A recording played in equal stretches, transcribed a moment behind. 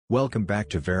Welcome back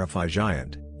to Verify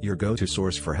Giant, your go-to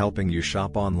source for helping you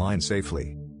shop online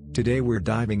safely. Today we're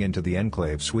diving into the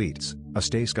Enclave Suites, a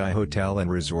staySky hotel and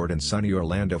resort in sunny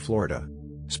Orlando, Florida.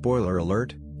 Spoiler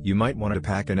alert, you might want to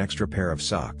pack an extra pair of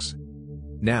socks.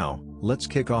 Now, let's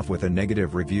kick off with a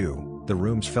negative review. The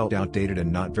rooms felt outdated and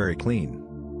not very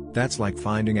clean. That's like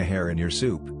finding a hair in your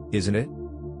soup, isn't it?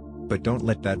 But don't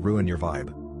let that ruin your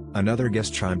vibe. Another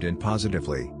guest chimed in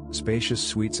positively, spacious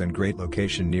suites and great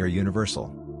location near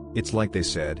Universal. It's like they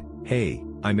said, hey,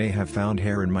 I may have found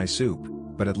hair in my soup,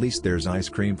 but at least there's ice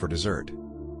cream for dessert.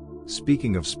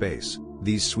 Speaking of space,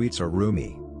 these suites are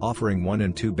roomy, offering 1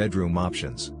 and 2 bedroom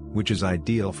options, which is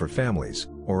ideal for families,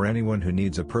 or anyone who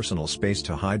needs a personal space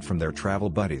to hide from their travel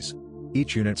buddies.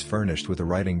 Each unit's furnished with a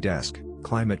writing desk,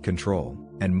 climate control,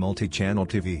 and multi-channel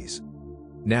TVs.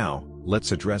 Now,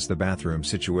 let's address the bathroom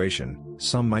situation.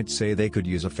 Some might say they could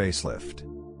use a facelift.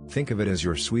 Think of it as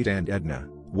your sweet Aunt Edna,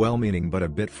 well-meaning but a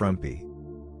bit frumpy.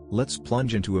 Let's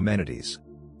plunge into amenities.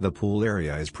 The pool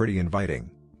area is pretty inviting,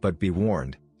 but be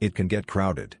warned, it can get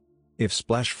crowded. If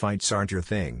splash fights aren't your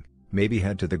thing, maybe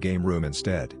head to the game room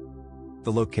instead.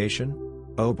 The location?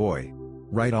 Oh boy!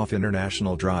 Right off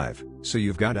International Drive, so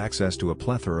you've got access to a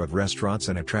plethora of restaurants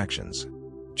and attractions.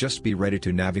 Just be ready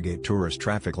to navigate tourist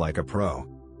traffic like a pro.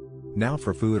 Now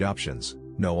for food options,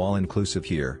 no all-inclusive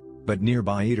here, but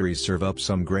nearby eateries serve up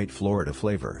some great Florida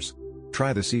flavors.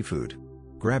 Try the seafood.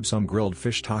 Grab some grilled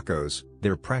fish tacos,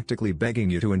 they're practically begging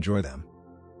you to enjoy them.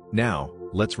 Now,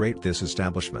 let's rate this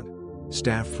establishment.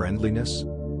 Staff friendliness?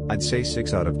 I'd say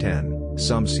 6 out of 10,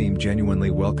 some seem genuinely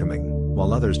welcoming,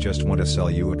 while others just want to sell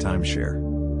you a timeshare.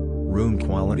 Room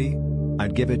quality?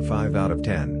 I'd give it 5 out of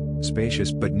 10,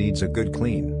 spacious but needs a good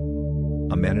clean.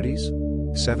 Amenities?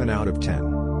 7 out of 10.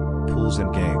 Pools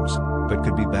and games, but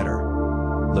could be better.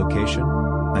 Location?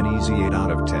 An easy 8 out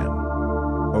of 10.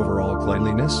 Overall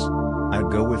cleanliness? I'd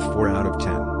go with 4 out of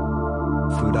 10.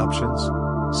 Food options?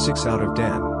 6 out of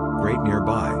 10, great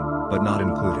nearby, but not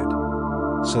included.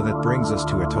 So that brings us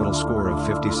to a total score of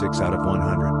 56 out of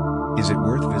 100. Is it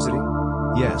worth visiting?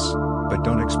 Yes, but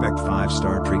don't expect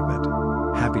 5-star treatment.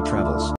 Happy travels.